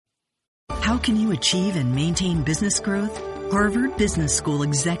How can you achieve and maintain business growth? Harvard Business School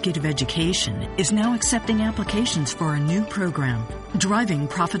Executive Education is now accepting applications for a new program, Driving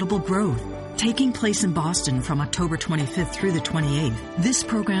Profitable Growth, taking place in Boston from October 25th through the 28th. This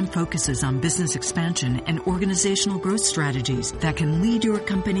program focuses on business expansion and organizational growth strategies that can lead your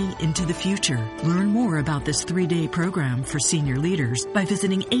company into the future. Learn more about this 3-day program for senior leaders by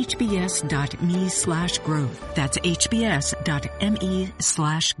visiting hbs.me/growth. That's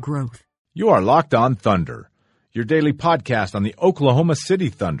hbs.me/growth. You are Locked On Thunder, your daily podcast on the Oklahoma City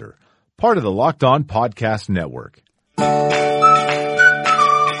Thunder, part of the Locked On Podcast Network.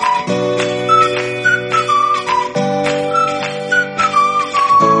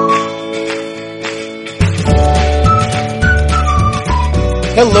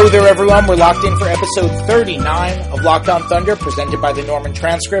 Hello there, everyone. We're locked in for episode 39 of Locked On Thunder, presented by the Norman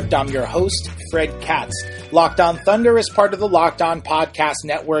Transcript. I'm your host, Fred Katz. Locked On Thunder is part of the Locked On Podcast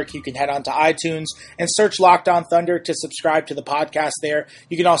Network. You can head on to iTunes and search Locked On Thunder to subscribe to the podcast there.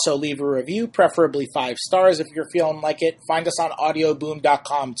 You can also leave a review, preferably 5 stars if you're feeling like it. Find us on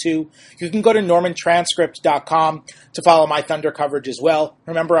audioboom.com too. You can go to normantranscript.com to follow my Thunder coverage as well.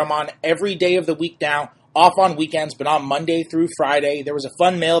 Remember, I'm on every day of the week now. Off on weekends, but on Monday through Friday. There was a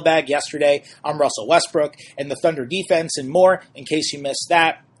fun mailbag yesterday on Russell Westbrook and the Thunder defense and more. In case you missed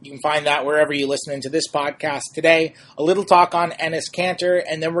that, you can find that wherever you listen to this podcast today. A little talk on Enes Kanter,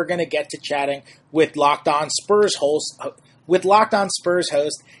 and then we're going to get to chatting with Locked On Spurs host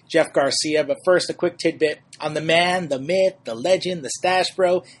Jeff Garcia. But first, a quick tidbit on the man, the myth, the legend, the stash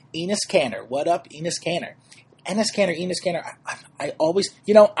bro, Enes Kanter. What up, Enes Kanter? Enes Kanter, I always,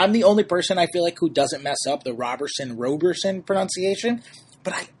 I'm the only person I feel like who doesn't mess up the Roberson pronunciation,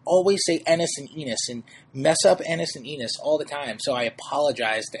 but I always say Enes and Enes and mess up Enes and Enes all the time, so I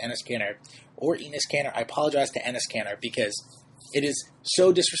apologize to Enes Kanter, or Enes Kanter. I apologize to Enes Kanter because it is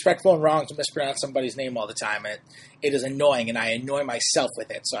so disrespectful and wrong to mispronounce somebody's name all the time, and it is annoying, and I annoy myself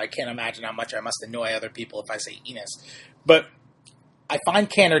with it, so I can't imagine how much I must annoy other people if I say Enes. But I find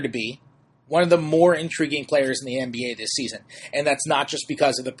Kanter to be one of the more intriguing players in the NBA this season, and that's not just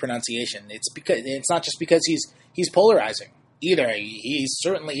because of the pronunciation. It's not just because he's polarizing either. He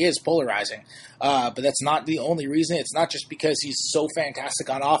certainly is polarizing, but that's not the only reason. It's not just because he's so fantastic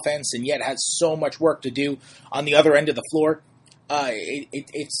on offense and yet has so much work to do on the other end of the floor.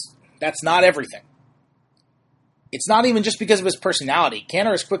 That's not everything. It's not even just because of his personality.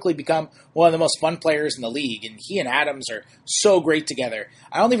 Kanter has quickly become one of the most fun players in the league, and he and Adams are so great together.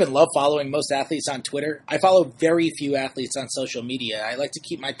 I don't even love following most athletes on Twitter. I follow very few athletes on social media. I like to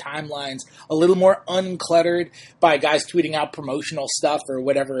keep my timelines a little more uncluttered by guys tweeting out promotional stuff or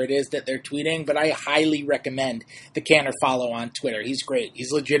whatever it is that they're tweeting, but I highly recommend the Kanter follow on Twitter. He's great.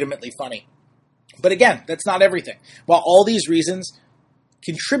 He's legitimately funny. But again, that's not everything. While all these reasons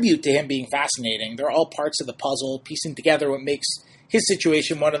contribute to him being fascinating, they're all parts of the puzzle, piecing together what makes his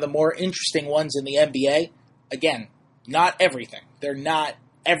situation one of the more interesting ones in the NBA. Again, not everything. They're not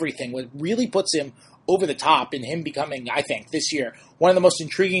everything. What really puts him over the top in him becoming, I think, this year, one of the most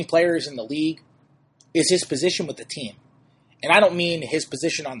intriguing players in the league is his position with the team. And I don't mean his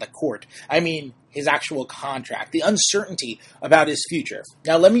position on the court. I mean his actual contract, the uncertainty about his future.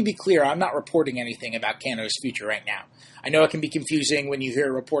 Now, let me be clear. I'm not reporting anything about Kanter's future right now. I know it can be confusing when you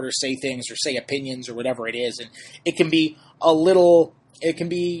hear reporters say things or say opinions or whatever it is, and it can be a little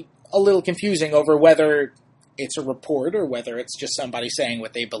confusing over whether it's a report or whether it's just somebody saying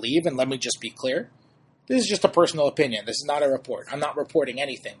what they believe. And let me just be clear. This is just a personal opinion. This is not a report. I'm not reporting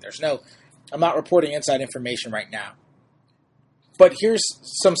anything. I'm not reporting inside information right now. But here's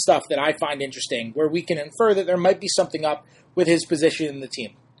some stuff that I find interesting where we can infer that there might be something up with his position in the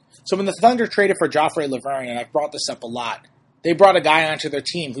team. So when the Thunder traded for Joffrey Laverne, and I've brought this up a lot, they brought a guy onto their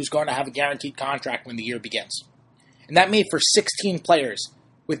team who's going to have a guaranteed contract when the year begins. And that made for 16 players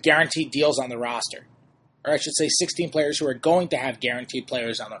with guaranteed deals on the roster. Or I should say 16 players who are going to have guaranteed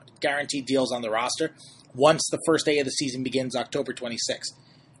deals on the roster once the first day of the season begins, October 26th.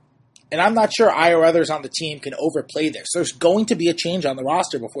 And I'm not sure I or others on the team can overplay this. There's going to be a change on the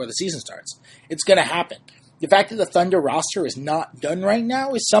roster before the season starts. It's going to happen. The fact that the Thunder roster is not done right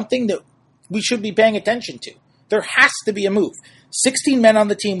now is something that we should be paying attention to. There has to be a move. 16 men on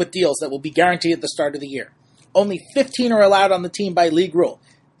the team with deals that will be guaranteed at the start of the year. Only 15 are allowed on the team by league rule.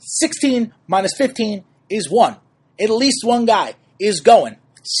 16 minus 15 is 1. At least one guy is going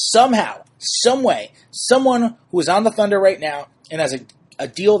somehow, some way, someone who is on the Thunder right now and has a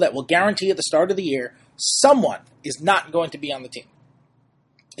deal that will guarantee at the start of the year, someone is not going to be on the team.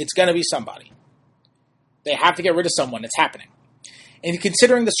 It's going to be somebody. They have to get rid of someone. It's happening. And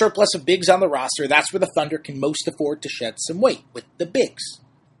considering the surplus of bigs on the roster, that's where the Thunder can most afford to shed some weight, with the bigs.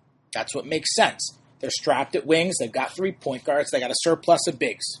 That's what makes sense. They're strapped at wings. They've got 3 point guards. They got a surplus of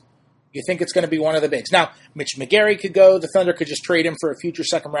bigs. You think it's going to be one of the bigs. Now, Mitch McGary could go. The Thunder could just trade him for a future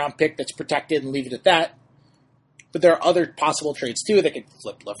second-round pick that's protected and leave it at that. But there are other possible trades, too. They could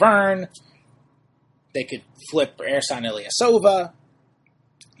flip Laverne. They could flip Ersan Ilyasova.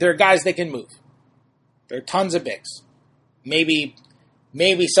 There are guys they can move. There are tons of bigs. Maybe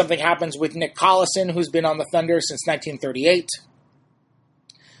something happens with Nick Collison, who's been on the Thunder since 1938.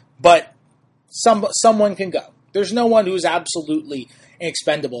 But someone can go. There's no one who's absolutely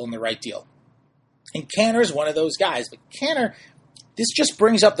expendable in the right deal. And Kanter's one of those guys. But Kanter, this just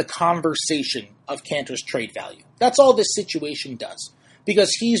brings up the conversation of Kanter's trade value. That's all this situation does.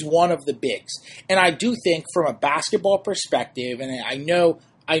 Because he's one of the bigs. And I do think from a basketball perspective, and I know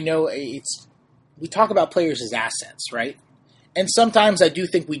we talk about players as assets, right? And sometimes I do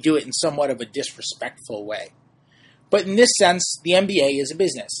think we do it in somewhat of a disrespectful way. But in this sense, the NBA is a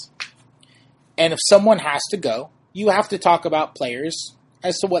business. And if someone has to go, you have to talk about players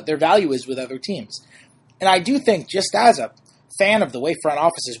as to what their value is with other teams. And I do think, just as a fan of the way front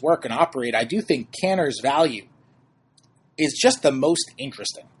offices work and operate, I do think Kanter's value is just the most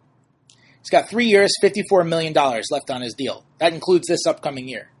interesting. He's got 3 years, $54 million left on his deal. That includes this upcoming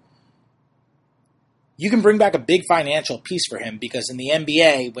year. You can bring back a big financial piece for him because in the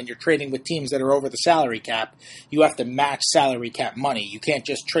NBA, when you're trading with teams that are over the salary cap, you have to match salary cap money. You can't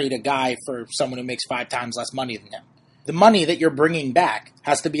just trade a guy for someone who makes 5 times less money than him. The money that you're bringing back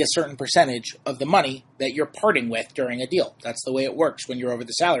has to be a certain percentage of the money that you're parting with during a deal. That's the way it works when you're over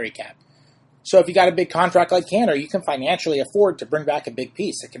the salary cap. So if you got a big contract like Kanter, you can financially afford to bring back a big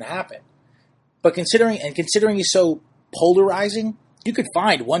piece. It can happen. But considering he's so polarizing, you could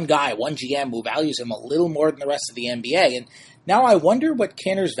find one guy, one GM who values him a little more than the rest of the NBA. And now I wonder what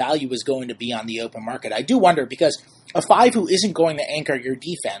Kanter's value is going to be on the open market. I do wonder because a 5 who isn't going to anchor your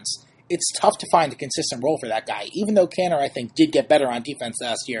defense, it's tough to find a consistent role for that guy, even though Kanter, I think, did get better on defense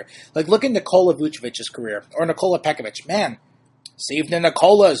last year. Like, look at Nikola Vucevic's career, or Nikola Pekovic. Man, save the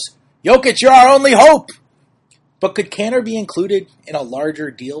Nikolas. Jokic, you're our only hope! But could Kanter be included in a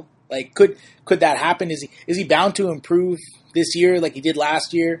larger deal? Like, could that happen? Is he bound to improve this year like he did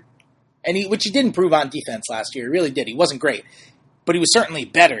last year? Which he did improve on defense last year. He really did. He wasn't great. But he was certainly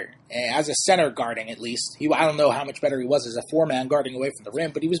better as a center guarding, at least. I don't know how much better he was as a 4-man guarding away from the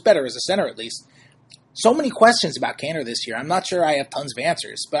rim, but he was better as a center, at least. So many questions about Kanter this year. I'm not sure I have tons of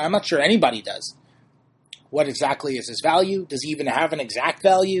answers, but I'm not sure anybody does. What exactly is his value? Does he even have an exact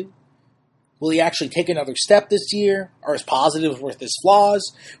value? Will he actually take another step this year? Are his positives worth his flaws?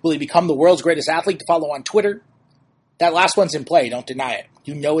 Will he become the world's greatest athlete to follow on Twitter? That last one's in play. Don't deny it.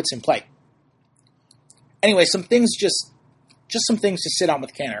 You know it's in play. Anyway, some things some things to sit on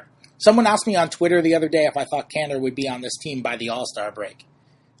with Kanter. Someone asked me on Twitter the other day if I thought Kanter would be on this team by the All-Star break.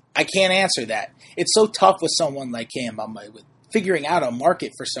 I can't answer that. It's so tough with someone like him, with figuring out a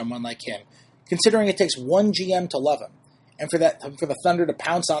market for someone like him, considering it takes one GM to love him. And for the Thunder to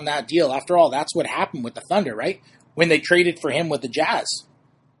pounce on that deal, after all, that's what happened with the Thunder, right? When they traded for him with the Jazz.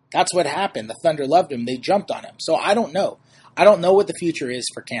 That's what happened. The Thunder loved him. They jumped on him. So I don't know. I don't know what the future is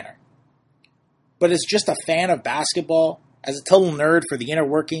for Kanter. But as just a fan of basketball, as a total nerd for the inner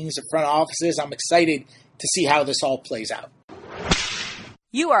workings of front offices, I'm excited to see how this all plays out.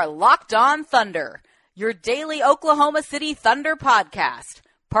 You are Locked On Thunder, your daily Oklahoma City Thunder podcast,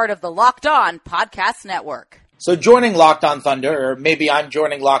 part of the Locked On Podcast Network. So joining Locked On Thunder, or maybe I'm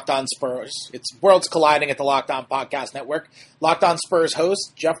joining Locked On Spurs. It's worlds colliding at the Locked On Podcast Network. Locked On Spurs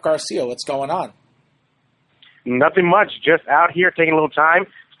host, Jeff Garcia. What's going on? Nothing much. Just out here taking a little time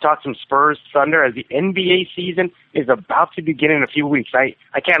to talk some Spurs Thunder as the NBA season is about to begin in a few weeks.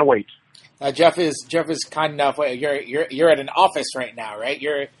 I can't wait. Jeff is kind enough. You're at an office right now, right?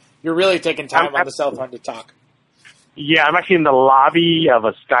 You're really taking time on the cell phone to talk. Yeah, I'm actually in the lobby of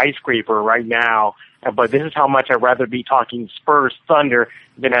a skyscraper right now. But this is how much I'd rather be talking Spurs Thunder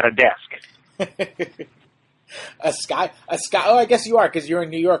than at a desk. Oh, I guess you are because you're in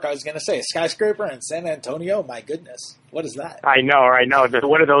New York. I was going to say a skyscraper in San Antonio. My goodness, what is that? I know.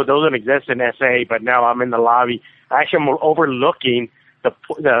 One of those don't exist in SA, but now I'm in the lobby. Actually, I'm overlooking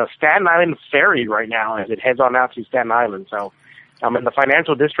the Staten Island ferry right now as it heads on out to Staten Island. So I'm in the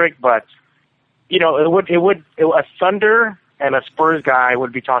financial district, but a Thunder and a Spurs guy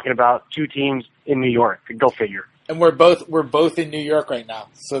would be talking about two teams in New York. Go figure. And we're both in New York right now.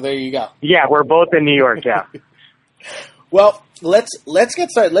 So there you go. Yeah, we're both in New York. Yeah. Well, let's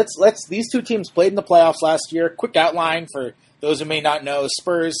get started. These two teams played in the playoffs last year. Quick outline for those who may not know: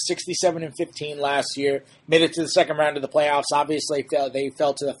 Spurs 67-15 last year, made it to the second round of the playoffs. Obviously, they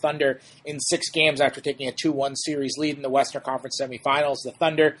fell to the Thunder in 6 games after taking a 2-1 series lead in the Western Conference semifinals. The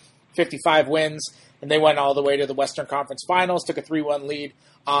Thunder 55 wins, and they went all the way to the Western Conference Finals, took a 3-1 lead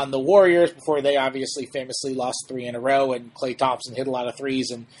on the Warriors before they obviously famously lost 3 in a row, and Klay Thompson hit a lot of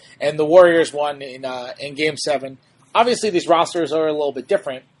threes, and the Warriors won in Game 7. Obviously, these rosters are a little bit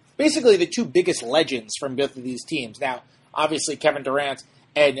different. Basically, the two biggest legends from both of these teams. Now, obviously, Kevin Durant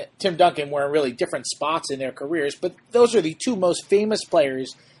and Tim Duncan were in really different spots in their careers, but those are the two most famous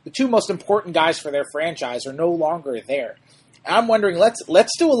players, the two most important guys for their franchise are no longer there. I'm wondering,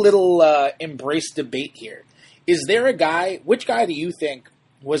 let's do a little embrace debate here. Is there a guy, which guy do you think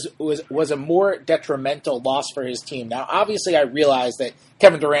was a more detrimental loss for his team? Now, obviously, I realize that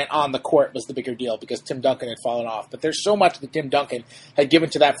Kevin Durant on the court was the bigger deal because Tim Duncan had fallen off, but there's so much that Tim Duncan had given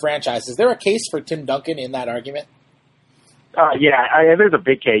to that franchise. Is there a case for Tim Duncan in that argument? There's a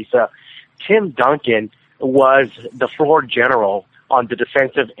big case. Tim Duncan was the floor general on the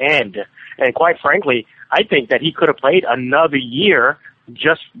defensive end, and quite frankly, I think that he could have played another year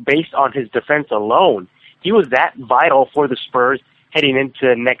just based on his defense alone. He was that vital for the Spurs heading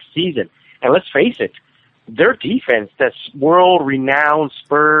into next season. And let's face it, their defense, that's world-renowned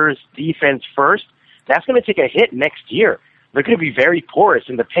Spurs defense first, that's going to take a hit next year. They're going to be very porous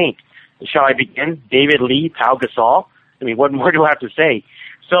in the paint. Shall I begin? David Lee, Pau Gasol. I mean, what more do I have to say?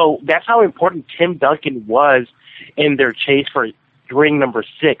 So that's how important Tim Duncan was in their chase for ring number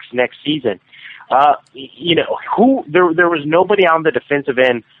 6 next season. There was nobody on the defensive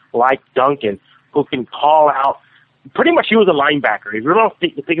end like Duncan who can call out. Pretty much he was a linebacker. If you don't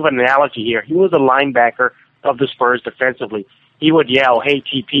think of an analogy here, he was a linebacker of the Spurs defensively. He would yell, "Hey,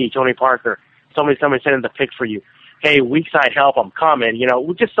 TP, Tony Parker, somebody sending the pick for you. Hey, weak side help, I'm coming."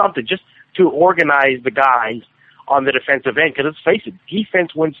 Just something, just to organize the guys on the defensive end. Because let's face it,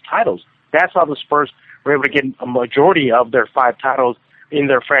 defense wins titles. That's how the Spurs were able to get a majority of their 5 titles in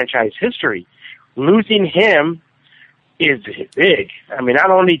their franchise history. Losing him is big. I mean,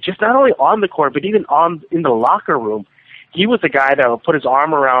 not only on the court, but even in the locker room. He was the guy that would put his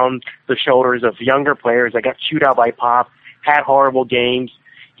arm around the shoulders of younger players that got chewed out by Pop, had horrible games.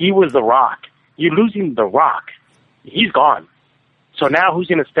 He was the Rock. You're losing the Rock. He's gone. So now who's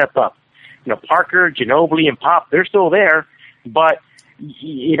going to step up? Parker, Ginobili, and Pop, they're still there, but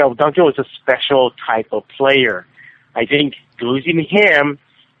Duncan was a special type of player. I think losing him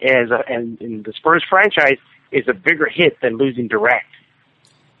and in the Spurs franchise is a bigger hit than losing Durant.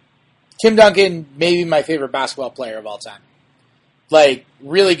 Tim Duncan, maybe my favorite basketball player of all time. Like,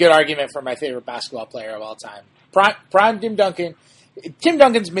 really good argument for my favorite basketball player of all time. Prime Tim Duncan. Tim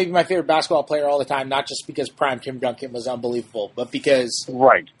Duncan's maybe my favorite basketball player all the time, not just because prime Tim Duncan was unbelievable, but because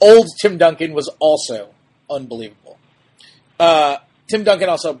old Tim Duncan was also unbelievable. Tim Duncan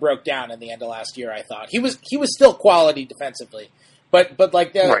also broke down in the end of last year, I thought. He was still quality defensively. But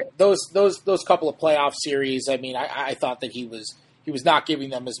like those couple of playoff series, I mean, I thought that he was not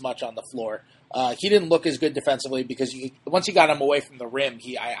giving them as much on the floor. He didn't look as good defensively because once you got him away from the rim,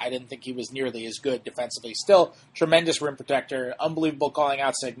 I didn't think he was nearly as good defensively. Still, tremendous rim protector, unbelievable calling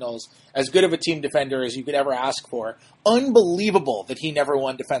out signals, as good of a team defender as you could ever ask for. Unbelievable that he never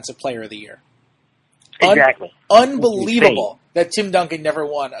won Defensive Player of the Year. Exactly. Unbelievable that Tim Duncan never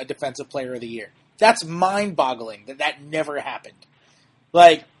won a Defensive Player of the Year. That's mind-boggling that never happened.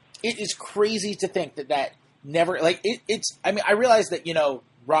 Like, it is crazy to think that never, like, it's, I mean, I realize that,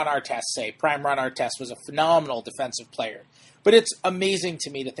 Ron Artest, prime Ron Artest was a phenomenal defensive player. But it's amazing to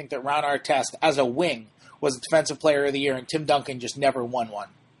me to think that Ron Artest, as a wing, was Defensive Player of the Year and Tim Duncan just never won one.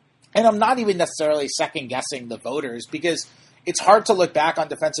 And I'm not even necessarily second-guessing the voters because it's hard to look back on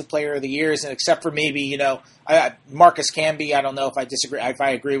Defensive Player of the Years, and except for maybe, Marcus Camby, I don't know if I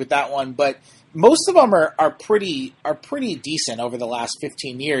agree with that one, but most of them are pretty decent over the last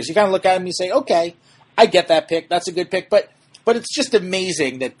 15 years. You kind of look at them and you say, okay, I get that pick. That's a good pick. But it's just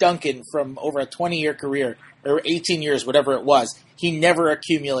amazing that Duncan, from over a 20-year career, or 18 years, whatever it was, he never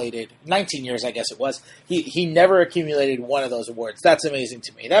accumulated, 19 years I guess it was, he never accumulated one of those awards. That's amazing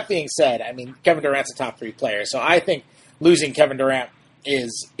to me. That being said, I mean, Kevin Durant's a top 3 player, so I think losing Kevin Durant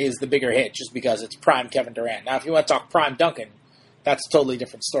is the bigger hit just because it's prime Kevin Durant. Now, if you want to talk prime Duncan, that's a totally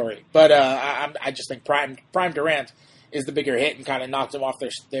different story. But I just think prime Durant is the bigger hit and kind of knocked them off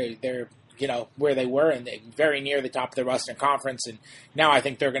their where they were and very near the top of the Western Conference. And now I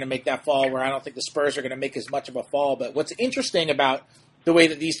think they're going to make that fall where I don't think the Spurs are going to make as much of a fall. But what's interesting about the way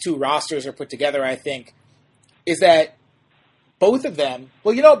that these two rosters are put together, I think, is that both of them.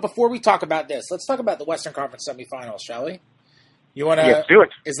 Well, before we talk about this, let's talk about the Western Conference semifinals, shall we? You want to? Yes, do it.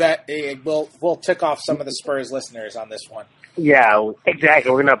 Is that we'll tick off some of the Spurs listeners on this one? Yeah,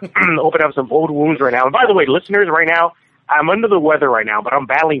 exactly. We're going to open up some old wounds right now. And by the way, listeners, right now, I'm under the weather right now, but I'm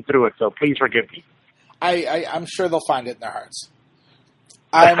battling through it, so please forgive me. I'm sure they'll find it in their hearts.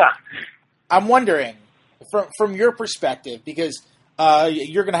 I'm wondering from your perspective, because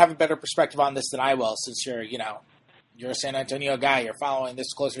you're going to have a better perspective on this than I will, since you're a San Antonio guy. You're following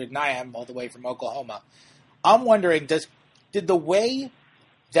this closer than I am, all the way from Oklahoma. I'm wondering, did the way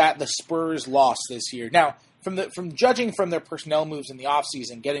that the Spurs lost this year, now from judging from their personnel moves in the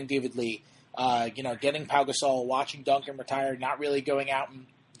offseason, getting David Lee, getting Pau Gasol, watching Duncan retire, not really going out and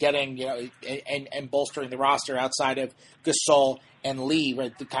getting, and bolstering the roster outside of Gasol and Lee,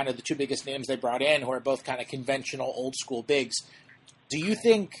 right, kind of the two biggest names they brought in, who are both kind of conventional old school bigs. Do you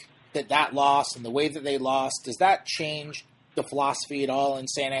think that loss and the way that they lost, does that change the philosophy at all in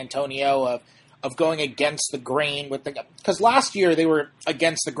San Antonio of going against the grain with because last year they were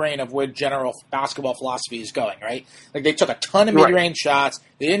against the grain of where general basketball philosophy is going, right? Like they took a ton of mid-range shots.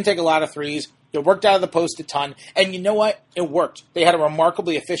 They didn't take a lot of threes. They worked out of the post a ton. And you know what? It worked. They had a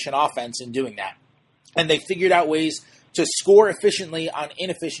remarkably efficient offense in doing that. And they figured out ways to score efficiently on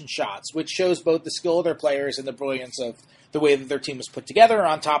inefficient shots, which shows both the skill of their players and the brilliance of the way that their team was put together,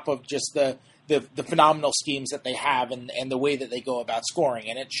 on top of just the phenomenal schemes that they have and the way that they go about scoring.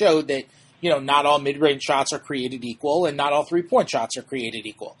 And it showed that, not all mid-range shots are created equal and not all three-point shots are created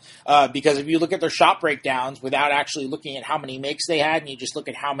equal. Because if you look at their shot breakdowns without actually looking at how many makes they had and you just look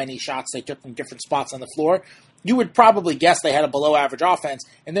at how many shots they took from different spots on the floor, you would probably guess they had a below-average offense,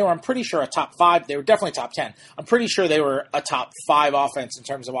 and they were, I'm pretty sure, a top 5. They were definitely top 10. I'm pretty sure they were a top 5 offense in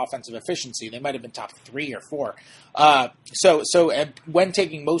terms of offensive efficiency. They might have been top 3 or 4. So when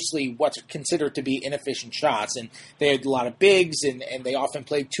taking mostly what's considered to be inefficient shots, and they had a lot of bigs, and they often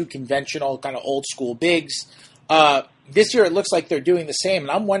played two conventional kind of old-school bigs. This year it looks like they're doing the same,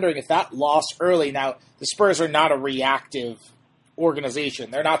 and I'm wondering if that loss early. Now, the Spurs are not a reactive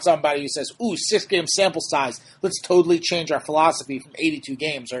organization. They're not somebody who says, 6-game sample size, let's totally change our philosophy from 82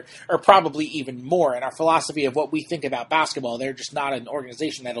 games, or probably even more in our philosophy of what we think about basketball. They're just not an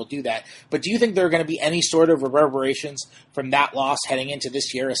organization that'll do that. But do you think there are going to be any sort of reverberations from that loss heading into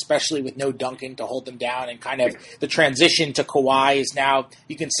this year, especially with no Duncan to hold them down, and kind of the transition to Kawhi is now,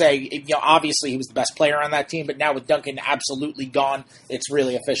 you can say, obviously he was the best player on that team, but now with Duncan absolutely gone, it's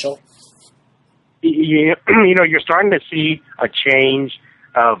really official? You're starting to see a change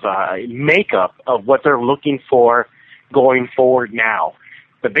of makeup of what they're looking for going forward now.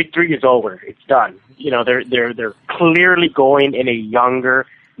 The Big Three is over. It's done. They're clearly going in a younger,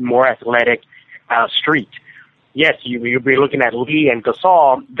 more athletic street. Yes, you'll be looking at Lee and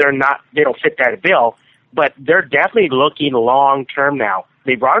Gasol. They don't fit that bill, but they're definitely looking long term now.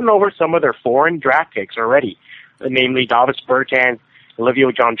 They brought in over some of their foreign draft picks already, namely Davis Bertans,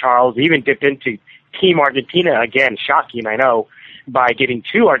 Olivia John Charles, even dipped into Team Argentina, again, shocking, I know, by getting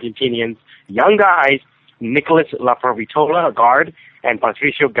 2 Argentinians, young guys, Nicholas Laprovitola, a guard, and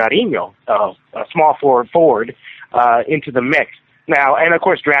Patricio Garino, a small forward, into the mix. Now, and of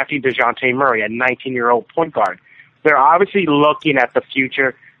course, drafting DeJounte Murray, a 19-year-old point guard. They're obviously looking at the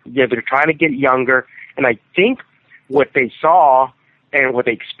future. They're trying to get younger, and I think what they saw and what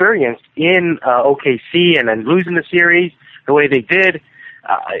they experienced in OKC and then losing the series the way they did,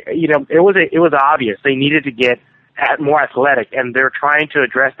 it was obvious they needed to get more athletic, and they're trying to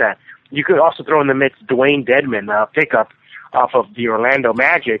address that. You could also throw in the mix Dwayne Dedmon, pickup off of the Orlando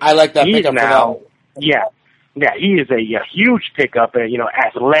Magic. I like that pickup now. Yeah, he is a huge pickup,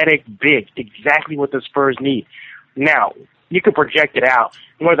 athletic, big, exactly what the Spurs need. Now, you could project it out.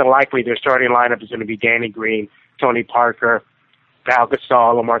 More than likely, their starting lineup is going to be Danny Green, Tony Parker, Pau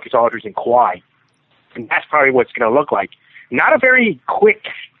Gasol, LaMarcus Aldridge, and Kawhi. And that's probably what it's going to look like. Not a very quick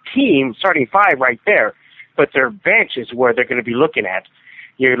team, starting 5 right there, but their bench is where they're going to be looking at.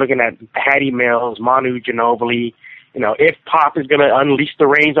 You're looking at Patty Mills, Manu Ginobili. If Pop is going to unleash the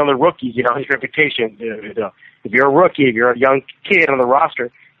reins on the rookies, his reputation. If you're a rookie, if you're a young kid on the roster,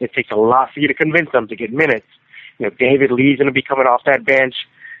 it takes a lot for you to convince them to get minutes. David Lee's going to be coming off that bench.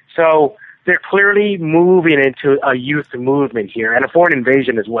 So they're clearly moving into a youth movement here, and a foreign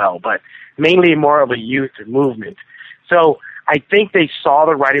invasion as well, but mainly more of a youth movement. So I think they saw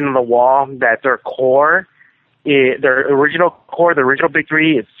the writing on the wall that their core, their original core, the original Big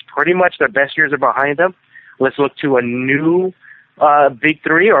Three, it's pretty much their best years are behind them. Let's look to a new Big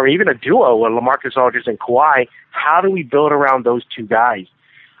Three, or even a duo with LaMarcus Aldridge and Kawhi. How do we build around those two guys?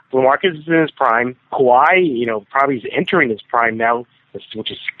 LaMarcus is in his prime. Kawhi, probably is entering his prime now,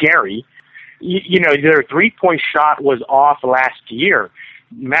 which is scary. Their three-point shot was off last year.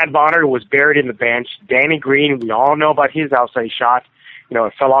 Matt Bonner was buried in the bench. Danny Green, we all know about his outside shot.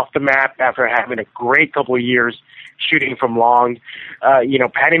 It fell off the map after having a great couple of years shooting from long.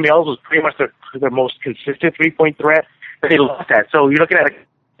 Patty Mills was pretty much the most consistent three-point threat that they looked at. So you're looking at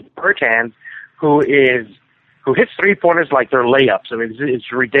Bertans, who is who hits three-pointers like they're layups. I mean,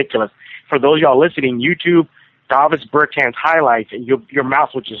 it's ridiculous. For those of y'all listening, YouTube Davis Bertans highlights, and your mouth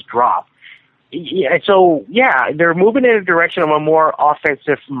will just drop. Yeah, so, they're moving in a direction of a more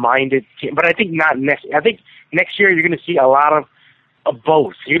offensive-minded team. But I think next year you're going to see a lot of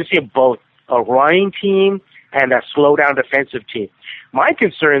both. You're going to see both a running team and a slow-down defensive team. My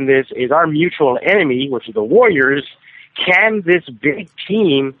concern is our mutual enemy, which is the Warriors. Can this big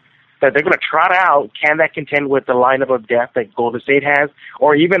team that they're going to trot out, can that contend with the lineup of depth that Golden State has,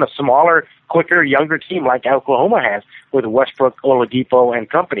 or even a smaller, quicker, younger team like Oklahoma has with Westbrook, Oladipo, and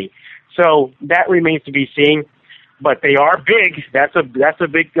company? So that remains to be seen. But they are big. That's a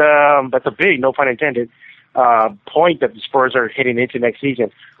big, no pun intended, point that the Spurs are heading into next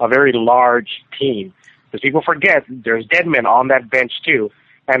season. A very large team. Because people forget there's dead men on that bench too.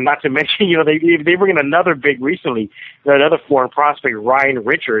 And not to mention, they bring in another big recently, another foreign prospect, Ryan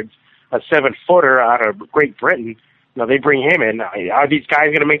Richards, a 7-footer out of Great Britain. They bring him in. Are these guys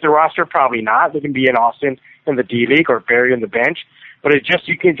going to make the roster? Probably not. They can be in Austin in the D League or Barry in the bench. But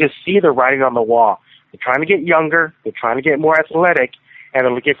you can just see the writing on the wall. They're trying to get younger. They're trying to get more athletic, and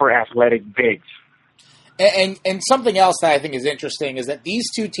they're looking for athletic bigs. And something else that I think is interesting is that these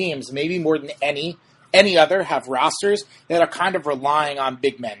two teams, maybe more than any other, have rosters that are kind of relying on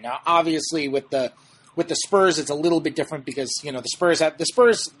big men. Now, obviously, with the Spurs, it's a little bit different because the Spurs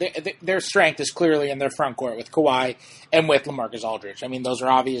their strength is clearly in their front court with Kawhi and with LaMarcus Aldridge. I mean, those are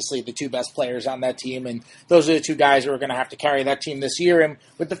obviously the two best players on that team, and those are the two guys who are going to have to carry that team this year. And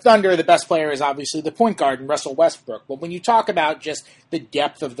with the Thunder, the best player is obviously the point guard and Russell Westbrook. But when you talk about just the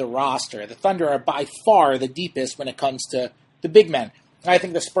depth of the roster, the Thunder are by far the deepest when it comes to the big men. I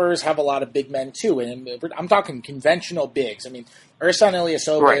think the Spurs have a lot of big men too, and I'm talking conventional bigs. I mean, Ersan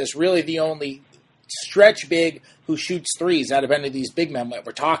Ilyasova is really the only stretch big who shoots threes out of any of these big men that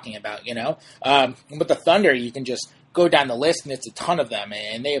we're talking about, With the Thunder, you can just go down the list, and it's a ton of them,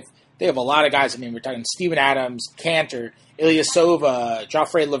 and they have a lot of guys. I mean, we're talking Steven Adams, Cantor, Ilyasova,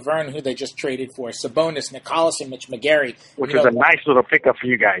 Joffrey Laverne, who they just traded for, Sabonis, Nick Collison, Mitch McGary. Which is a nice little pickup for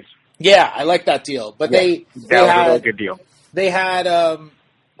you guys. Yeah, I like that deal. But that was a really good deal. They had,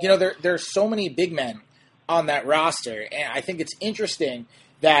 there's so many big men on that roster, and I think it's interesting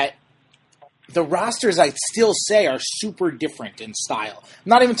that the rosters, I'd still say, are super different in style. I'm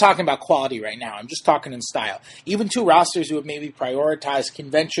not even talking about quality right now. I'm just talking in style. Even two rosters who have maybe prioritized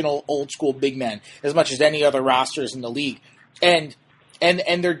conventional, old-school big men as much as any other rosters in the league. And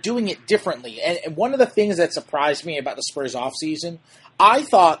they're doing it differently. And one of the things that surprised me about the Spurs offseason, I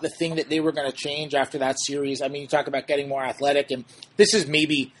thought the thing that they were going to change after that series, I mean, you talk about getting more athletic, and this is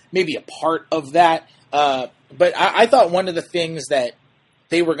maybe a part of that. But I thought one of the things that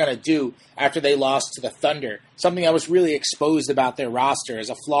they were going to do after they lost to the Thunder, something that was really exposed about their roster as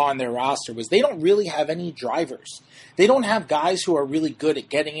a flaw in their roster, was they don't really have any drivers. They don't have guys who are really good at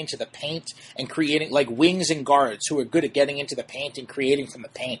getting into the paint and creating, like wings and guards who are good at getting into the paint and creating from the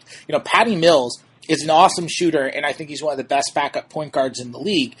paint. Patty Mills is an awesome shooter, and I think he's one of the best backup point guards in the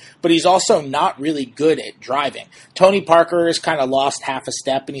league, but he's also not really good at driving. Tony Parker has kind of lost half a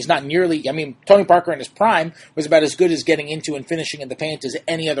step, and he's not nearly, Tony Parker in his prime was about as good as getting into and finishing in the paint as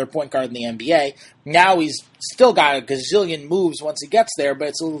any other point guard in the NBA. Now he's still got a gazillion moves once he gets there, but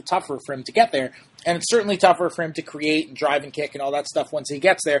it's a little tougher for him to get there. And it's certainly tougher for him to create and drive and kick and all that stuff once he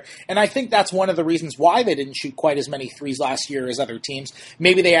gets there. And I think that's one of the reasons why they didn't shoot quite as many threes last year as other teams.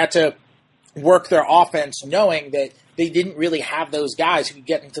 Maybe they had to work their offense knowing that they didn't really have those guys who could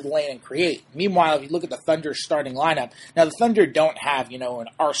get into the lane and create. Meanwhile, if you look at the Thunder's starting lineup, now the Thunder don't have, an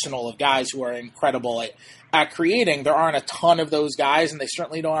arsenal of guys who are incredible at creating. There aren't a ton of those guys, and they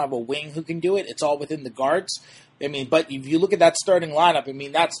certainly don't have a wing who can do it. It's all within the guards. But if you look at that starting lineup,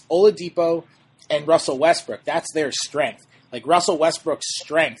 that's Oladipo and Russell Westbrook. That's their strength. Like, Russell Westbrook's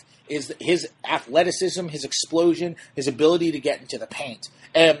strength is his athleticism, his explosion, his ability to get into the paint.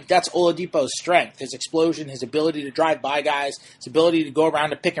 And that's Oladipo's strength, his explosion, his ability to drive by guys, his ability to go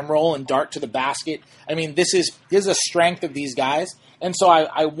around to pick and roll and dart to the basket. This is a strength of these guys. And so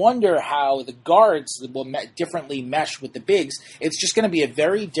I wonder how the guards will differently mesh with the bigs. It's just going to be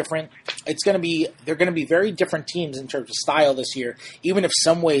they're going to be very different teams in terms of style this year, even if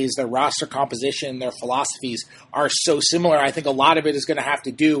some ways their roster composition, their philosophies are so similar. I think a lot of it is going to have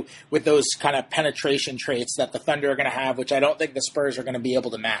to do with those kind of penetration traits that the Thunder are going to have, which I don't think the Spurs are going to be able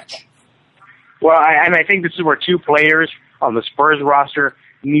to match. Well, I think this is where two players on the Spurs roster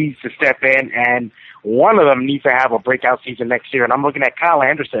needs to step in, and one of them needs to have a breakout season next year, and I'm looking at Kyle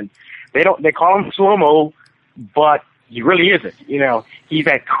Anderson. They call him Slow-Mo, but he really isn't. He's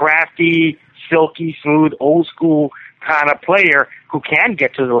that crafty, silky, smooth, old school kind of player who can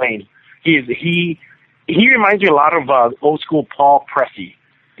get to the lane. He he reminds me a lot of old school Paul Pressey.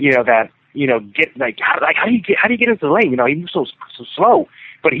 That get how do you get into the lane? He moves so slow,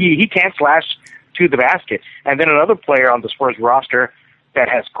 but he can't slash to the basket. And then another player on the Spurs roster that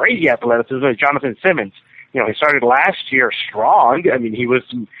has crazy athleticism is Jonathan Simmons. He started last year strong. I mean, he was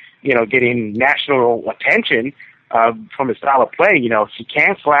getting national attention from his style of play. He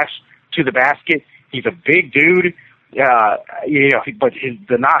can slash to the basket. He's a big dude. But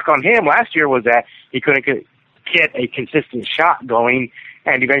the knock on him last year was that he couldn't get a consistent shot going,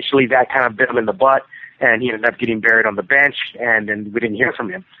 and eventually that kind of bit him in the butt, and he ended up getting buried on the bench, and then we didn't hear from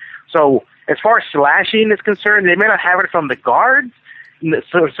him. So as far as slashing is concerned, they may not have it from the guards,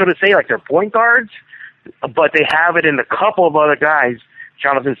 so to say, like their point guards, but they have it in a couple of other guys,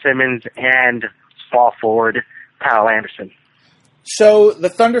 Jonathan Simmons and small forward Kyle Anderson. So the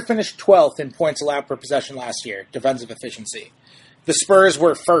Thunder finished 12th in points allowed per possession last year, defensive efficiency. The Spurs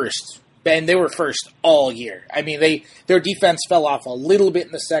were first, and they were first all year. I mean, their defense fell off a little bit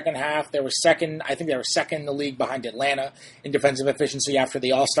in the second half. They were second. I think they were second in the league behind Atlanta in defensive efficiency after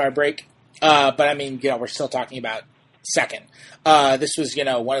the All-Star break. But I mean, we're still talking about second. This was,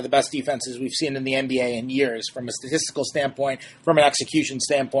 one of the best defenses we've seen in the NBA in years from a statistical standpoint, from an execution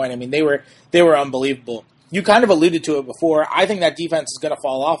standpoint. I mean, they were unbelievable. You kind of alluded to it before. I think that defense is going to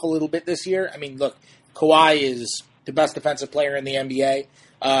fall off a little bit this year. I mean, look, Kawhi is the best defensive player in the NBA,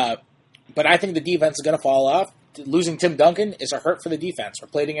 but I think the defense is going to fall off. Losing Tim Duncan is a hurt for the defense.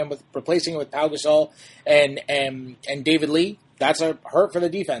 Replacing him with Pau Gasol and David Lee, that's a hurt for the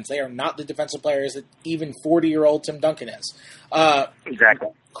defense. They are not the defensive players that even 40-year-old Tim Duncan is. Exactly.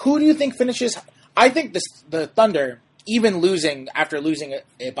 Who do you think finishes? I think the Thunder, even after losing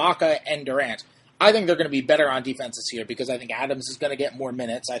Ibaka and Durant, I think they're going to be better on defense this year because I think Adams is going to get more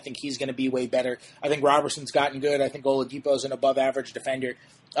minutes. I think he's going to be way better. I think Robertson's gotten good. I think Oladipo's an above-average defender,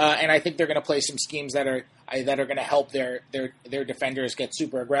 and I think they're going to play some schemes that are going to help their defenders get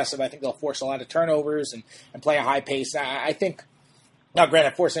super aggressive. I think they'll force a lot of turnovers and play a high pace. I think, now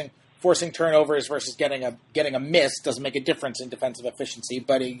granted, forcing turnovers versus getting a miss doesn't make a difference in defensive efficiency,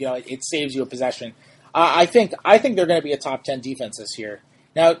 but it saves you a possession. I think they're going to be a top 10 defense this year.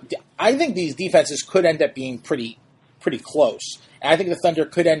 Now, I think these defenses could end up being pretty close. And I think the Thunder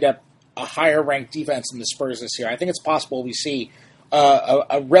could end up a higher-ranked defense than the Spurs this year. I think it's possible we see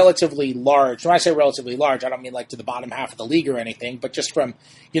a relatively large – when I say relatively large, I don't mean like to the bottom half of the league or anything, but just from,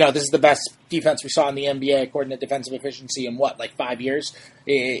 this is the best defense we saw in the NBA according to defensive efficiency in 5 years?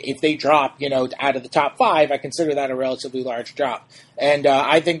 If they drop, out of the top 5, I consider that a relatively large drop. And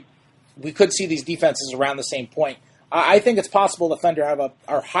I think we could see these defenses around the same point. I think it's possible the Thunder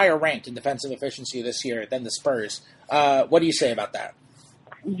are higher ranked in defensive efficiency this year than the Spurs. What do you say about that?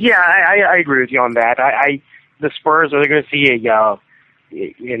 Yeah, I agree with you on that. The Spurs are going to see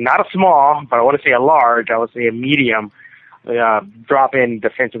not a small, but I want to say a large, I would say a medium drop in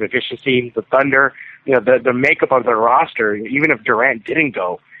defensive efficiency. The Thunder, the makeup of their roster, even if Durant didn't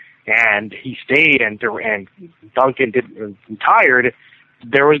go and he stayed and Duncan retired,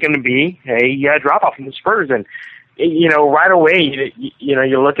 there was going to be a drop off in the Spurs. And right away,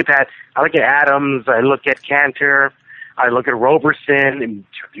 you look at that. I look at Adams. I look at Cantor. I look at Roberson. And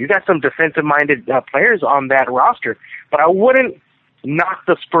you got some defensive-minded players on that roster. But I wouldn't knock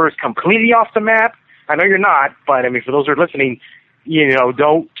the Spurs completely off the map. I know you're not, but, I mean, for those who are listening,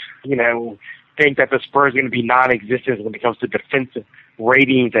 don't, think that the Spurs are going to be non-existent when it comes to defensive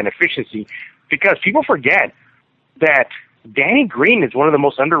ratings and efficiency. Because people forget that Danny Green is one of the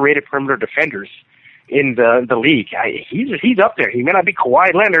most underrated perimeter defenders in the league. He's up there. He may not be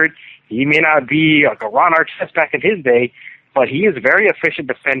Kawhi Leonard. He may not be a Ron Artest back in his day, but he is a very efficient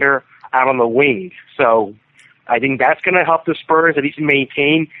defender out on the wing. So I think that's going to help the Spurs at least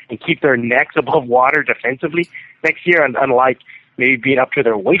maintain and keep their necks above water defensively next year, unlike maybe being up to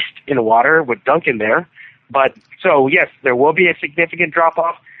their waist in water with Duncan there. But so, yes, there will be a significant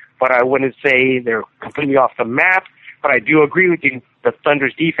drop-off, but I wouldn't say they're completely off the map. But I do agree with you, the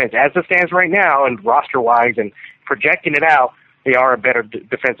Thunder's defense, as it stands right now, and roster-wise and projecting it out, they are a better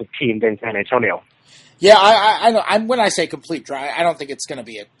defensive team than San Antonio. Yeah, I when I say complete dry, I don't think it's going to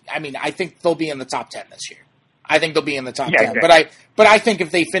be I think they'll be in the top 10 this year. I think they'll be in the top 10. Exactly. But I think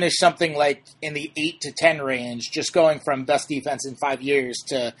if they finish something like in the 8 to 10 range, just going from best defense in 5 years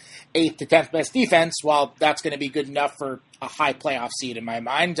to 8th to 10th best defense, while that's going to be good enough for a high playoff seed in my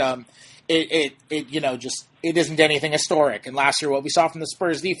mind, it isn't anything historic. And last year, what we saw from the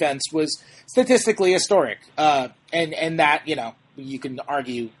Spurs defense was statistically historic. And that, you can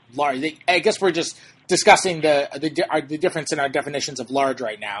argue large. I guess we're just discussing the difference in our definitions of large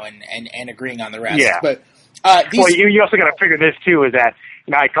right now and agreeing on the rest. Yeah. But you also got to figure this too, is that,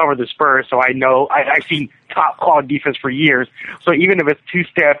 Now I cover the Spurs, so I know I've seen top quality defense for years. So even if it's 2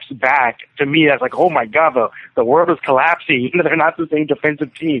 steps back, to me that's like, oh my God, the world is collapsing. They're not the same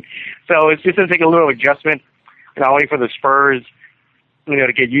defensive team. So it's just going to take a little adjustment, not only for the Spurs,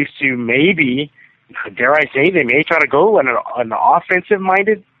 to get used to. Maybe, dare I say, they may try to go on an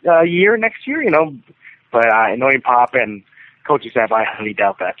offensive-minded year next year. But knowing Pop and coaching staff, I highly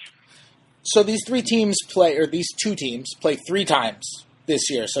doubt that. So these two teams play 3 times this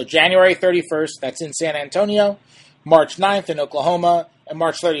year. So January 31st, that's in San Antonio, March 9th in Oklahoma, and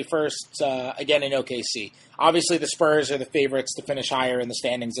March 31st again in OKC. Obviously, the Spurs are the favorites to finish higher in the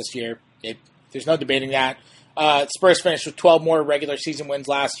standings this year. There's no debating that. Spurs finished with 12 more regular season wins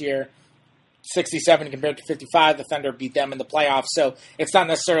last year, 67 compared to 55. The Thunder beat them in the playoffs. So it's not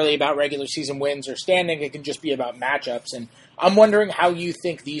necessarily about regular season wins or standing. It can just be about matchups. And I'm wondering how you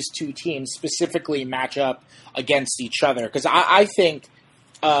think these two teams specifically match up against each other. Because I think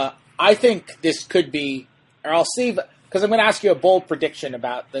this could be, or I'll see, because I'm going to ask you a bold prediction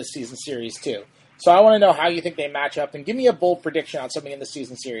about the season series too. So I want to know how you think they match up, and give me a bold prediction on something in the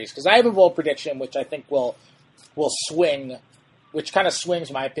season series. Because I have a bold prediction which I think will swing, which kind of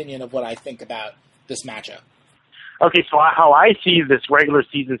swings my opinion of what I think about this matchup. Okay, so how I see this regular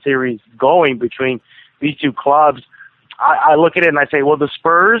season series going between these two clubs, I look at it and I say, well, the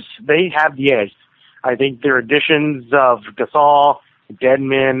Spurs, they have the edge. I think their additions of Gasol,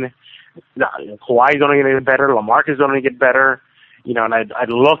 Dedmon, Kawhi is going to get better, LaMarcus is going to get better. And I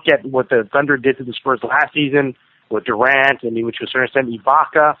look at what the Thunder did to the Spurs last season with Durant and which was to a certain extent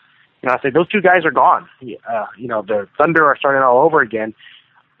Ibaka. I said, those two guys are gone. The Thunder are starting all over again.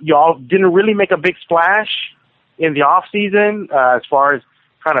 Y'all didn't really make a big splash in the offseason as far as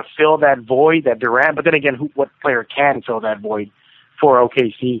trying to fill that void, that Durant. But then again, what player can fill that void for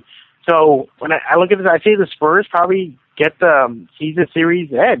OKC? So when I look at this, I say the Spurs probably get the season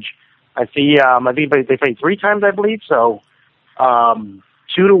series edge. I see, I think they played 3 times, I believe. So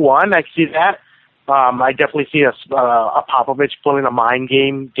 2-1, I see that. I definitely see a Popovich pulling a mind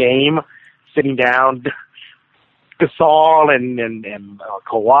game, sitting down Gasol and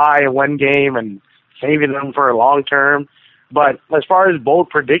Kawhi in one game and saving them for a long term. But as far as bold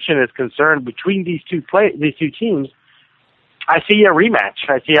prediction is concerned, between these two teams, I see a rematch.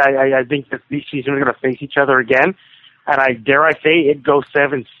 I think that these teams are going to face each other again, and I say it goes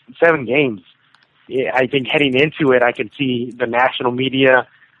seven games. I think heading into it, I can see the national media,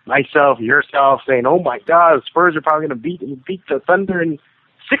 myself, yourself, saying, "Oh my God, the Spurs are probably going to beat the Thunder in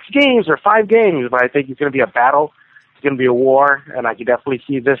 6 games or 5 games." But I think it's going to be a battle. It's going to be a war, and I can definitely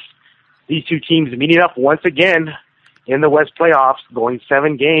see these two teams meeting up once again in the West playoffs, going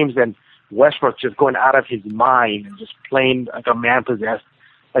 7 games, and Westbrook just going out of his mind and just playing like a man possessed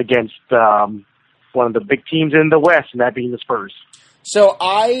against one of the big teams in the West, and that being the Spurs. So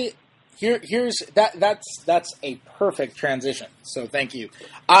that's a perfect transition. So thank you.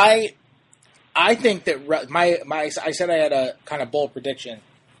 I think that I said I had a kind of bold prediction.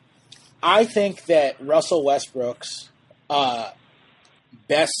 I think that Russell Westbrook's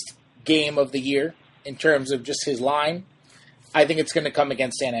best game of the year in terms of just his line, I think it's going to come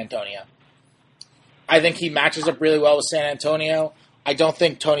against San Antonio. I think he matches up really well with San Antonio. I don't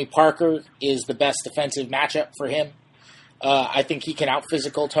think Tony Parker is the best defensive matchup for him. I think he can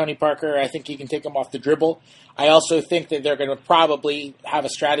out-physical Tony Parker. I think he can take him off the dribble. I also think that they're going to probably have a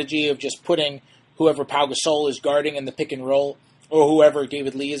strategy of just putting whoever Pau Gasol is guarding in the pick and roll or whoever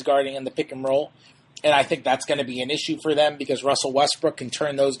David Lee is guarding in the pick and roll. And I think that's going to be an issue for them because Russell Westbrook can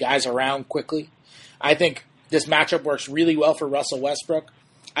turn those guys around quickly. I think this matchup works really well for Russell Westbrook.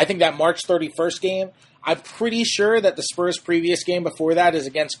 I think that March 31st game, I'm pretty sure that the Spurs' previous game before that is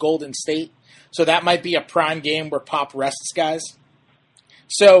against Golden State. So that might be a prime game where Pop rests guys.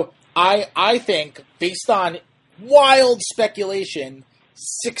 So I think, based on wild speculation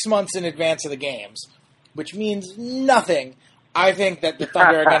 6 months in advance of the games, which means nothing, I think that the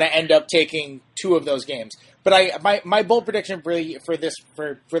Thunder are going to end up taking 2 of those games. But my bold prediction for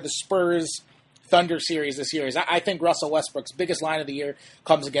the Spurs Thunder series this year is I think Russell Westbrook's biggest line of the year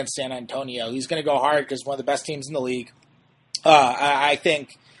comes against San Antonio. He's going to go hard because one of the best teams in the league. I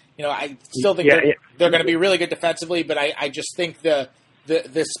think, I still think they're going to be really good defensively, but I just think the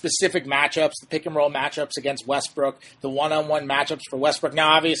specific matchups, the pick and roll matchups against Westbrook, the one-on-one matchups for Westbrook. Now,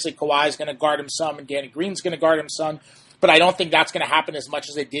 obviously, Kawhi is going to guard him some, and Danny Green's going to guard him some. But I don't think that's going to happen as much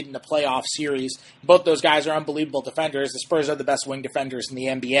as it did in the playoff series. Both those guys are unbelievable defenders. The Spurs are the best wing defenders in the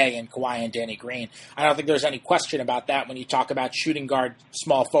NBA, and Kawhi and Danny Green. I don't think there's any question about that when you talk about shooting guard,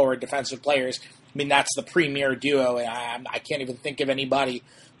 small forward, defensive players. I mean, that's the premier duo. I can't even think of anybody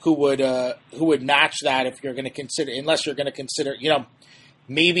who would match that if you're going to consider, unless you're going to consider,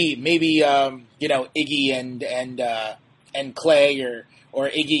 maybe Iggy and Clay or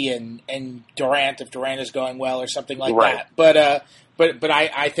Iggy and Durant if Durant is going well or something like that. But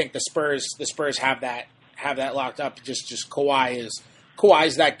I think the Spurs have that locked up. Just Kawhi's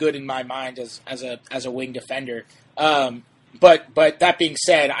that good in my mind as a wing defender. But that being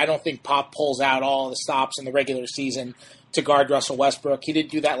said, I don't think Pop pulls out all the stops in the regular season to guard Russell Westbrook. He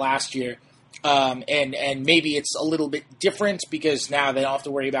didn't do that last year. And maybe it's a little bit different because now they don't have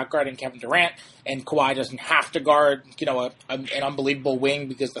to worry about guarding Kevin Durant, and Kawhi doesn't have to guard, an unbelievable wing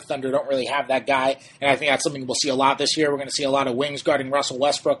because the Thunder don't really have that guy. And I think that's something we'll see a lot this year. We're going to see a lot of wings guarding Russell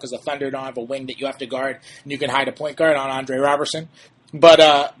Westbrook because the Thunder don't have a wing that you have to guard, and you can hide a point guard on Andre Robertson. But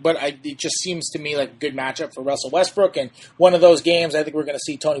it just seems to me like a good matchup for Russell Westbrook. And one of those games, I think we're going to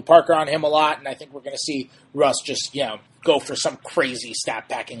see Tony Parker on him a lot, and I think we're going to see Russ just, go for some crazy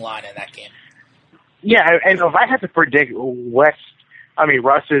stat-packing line in that game. Yeah, and if I had to predict Russ's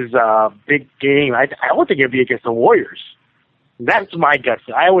big game, I would think it'd be against the Warriors. That's my guess.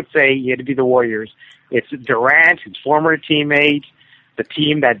 I would say it'd be the Warriors. It's Durant, his former teammate, the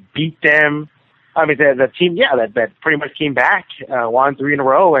team that beat them. The team, that pretty much came back, won 3 in a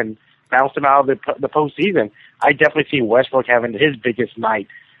row, and bounced them out of the postseason. I definitely see Westbrook having his biggest night,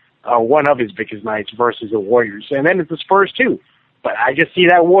 one of his biggest nights versus the Warriors. And then it's the Spurs, too. But I just see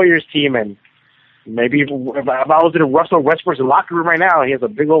that Warriors team, and maybe if I was in Russell Westbrook's locker room right now, he has a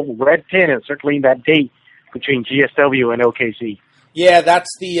big old red pin and circling that date between GSW and OKC. Yeah, that's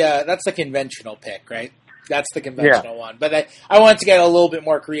the conventional pick, right? That's the conventional one. But I wanted to get a little bit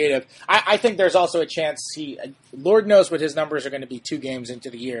more creative. I think there's also a chance Lord knows what his numbers are going to be 2 games into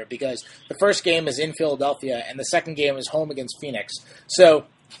the year, because the first game is in Philadelphia and the second game is home against Phoenix. So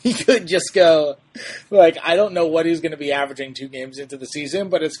he could just go, I don't know what he's going to be averaging 2 games into the season,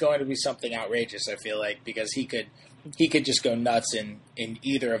 but it's going to be something outrageous, I feel like, because he could just go nuts in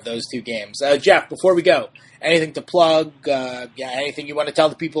either of those 2 games. Jeff, before we go, anything to plug? Anything you want to tell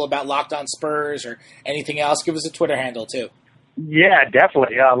the people about Locked On Spurs or anything else? Give us a Twitter handle, too. Yeah,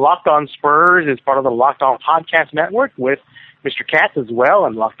 definitely. Locked On Spurs is part of the Locked On Podcast Network with Mr. Katz as well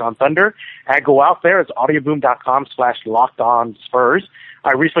and Locked On Thunder. Go out there. It's audioboom.com/LockedOnSpurs.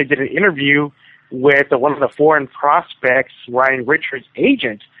 I recently did an interview with one of the foreign prospects, Ryan Richards'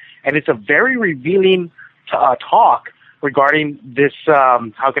 agent, and it's a very revealing talk regarding this,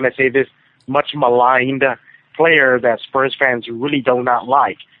 this much maligned player that Spurs fans really do not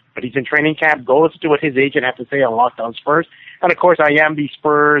like. But he's in training camp. Go listen to what his agent has to say on Locked On Spurs. And, of course, I am the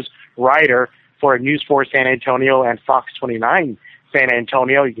Spurs writer for News 4 San Antonio and Fox 29 San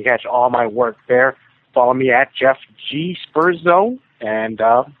Antonio. You can catch all my work there. Follow me at Jeff G. Spurs Zone. And,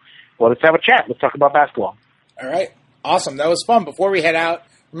 let's have a chat. Let's talk about basketball. All right. Awesome. That was fun. Before we head out,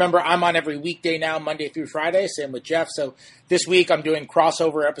 remember, I'm on every weekday now, Monday through Friday, same with Jeff. So this week I'm doing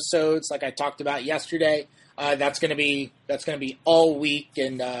crossover episodes like I talked about yesterday. That's going to be all week,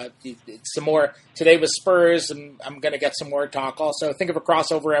 and some more. Today was Spurs, and I'm going to get some more talk. Also, think of a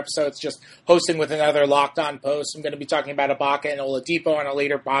crossover episode. It's just hosting with another Locked On post. I'm going to be talking about Ibaka and Oladipo on a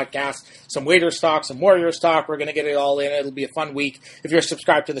later podcast. Some Waiters talk, some Warriors talk. We're going to get it all in. It'll be a fun week. If you're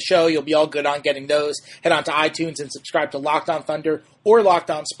subscribed to the show, you'll be all good on getting those. Head on to iTunes and subscribe to Locked On Thunder or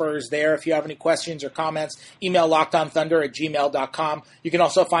Locked On Spurs there. If you have any questions or comments, email lockedonthunder@gmail.com. You can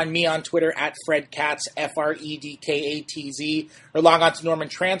also find me on Twitter at Fred Katz, FredKatz, or log on to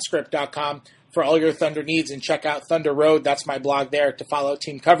normantranscript.com for all your Thunder needs, and check out Thunder Road. That's my blog there to follow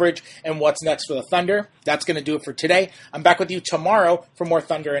team coverage and what's next for the Thunder. That's going to do it for today. I'm back with you tomorrow for more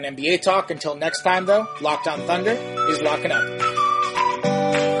Thunder and NBA talk. Until next time, though, Locked On Thunder is locking up.